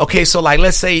 okay, so like,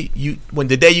 let's say when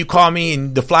the day you call me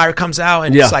and the flyer comes out,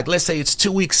 and it's like, let's say it's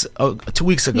 2 weeks ago.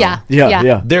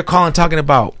 Yeah. They're calling, talking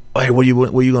about, hey, what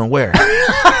are you gonna wear?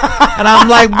 And I'm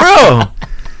like, bro,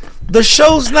 the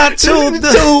show's not till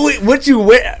what you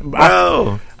wear,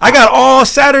 bro. I got all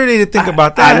Saturday to think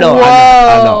about that. I know.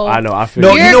 I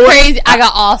feel you're crazy. I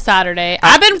got all Saturday.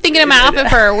 I've been thinking of my outfit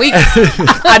for a week.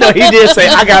 I know he did say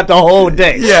I got the whole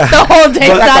day. Yeah, the whole day.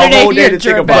 Saturday. Whole day to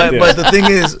think about but the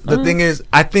thing is,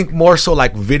 I think more so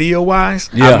like video wise,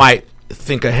 I might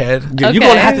think ahead. You're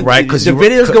gonna have to, right? Because the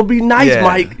video's gonna be nice,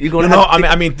 Mike. You're gonna.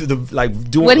 I mean,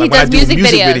 doing when he does music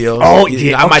videos. Oh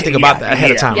yeah, I might think about that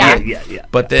ahead of time. Yeah.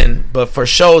 But for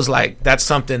shows like that's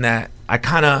something that I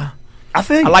kind of. I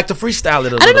like to freestyle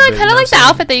it a little bit. I don't know. I kind of like the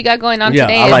outfit that you got going on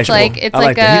today. It's like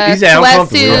a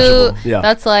sweatsuit.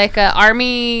 That's like a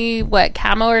army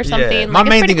camo or something. Yeah. My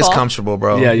main thing is comfortable,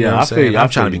 bro. Yeah. You know I feel you. I'm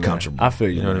trying to be comfortable. I feel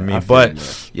you. You know what I mean?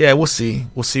 But yeah, we'll see.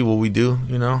 We'll see what we do.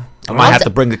 You know. I might have to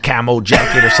bring a camo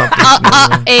jacket or something.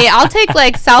 I'll take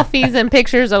like selfies and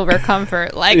pictures over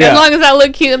comfort. Like as long as I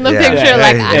look cute in the picture,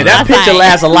 that picture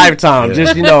lasts a lifetime.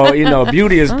 Just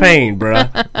beauty is pain, bro.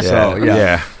 So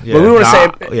yeah. But we want to say,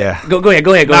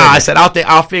 go ahead. I said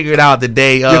I'll figure it out the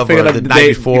day of or the night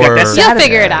before. You'll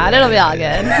figure it out. It'll be all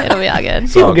good.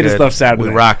 He'll get his stuff Saturday. We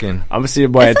rocking. I'm gonna see your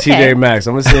boy at TJ Maxx.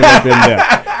 I'm gonna see him up in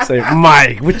there. Say,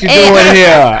 Mike, what you doing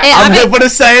here? I'm here for the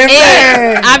same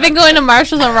thing. I've been going to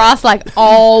Marshalls and Ross like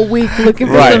all week looking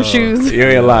for some shoes. You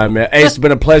ain't lying, man. Hey, it's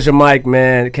been a pleasure, Mike,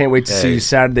 man. Can't wait to see you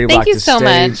Saturday. Thank you so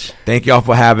much. Thank y'all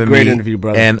for having me. Great interview,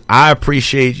 brother. And I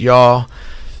appreciate y'all.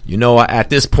 You know,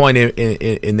 at this point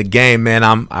in the game, man,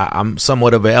 I'm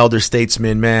somewhat of an elder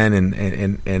statesman, man,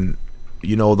 and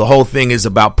the whole thing is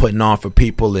about putting on for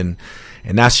people and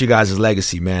And that's you guys'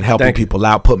 legacy, man. Helping people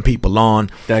out, putting people on.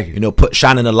 Thank you. You know,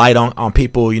 shining the light on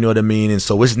people, you know what I mean? And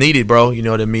so it's needed, bro. You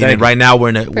know what I mean? Thank and you. right now we're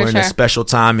in a special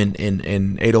time in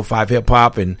 805 hip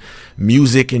hop and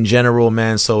music in general,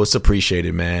 man. So it's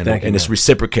appreciated, man. Thank you, and it's man.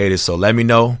 reciprocated. So let me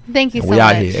know. Thank you And so we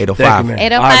much. out here, 805. Thank you, man.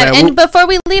 805. All right, And before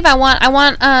we leave, I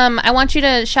want you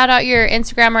to shout out your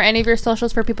Instagram or any of your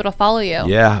socials for people to follow you.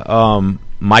 Yeah,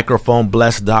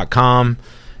 microphonebless.com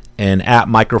and at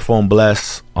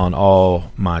microphonebless on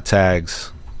all my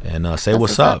tags. And say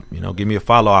what's up. You know, give me a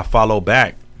follow. I follow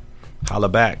back. Holla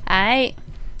back. All right.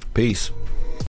 Peace.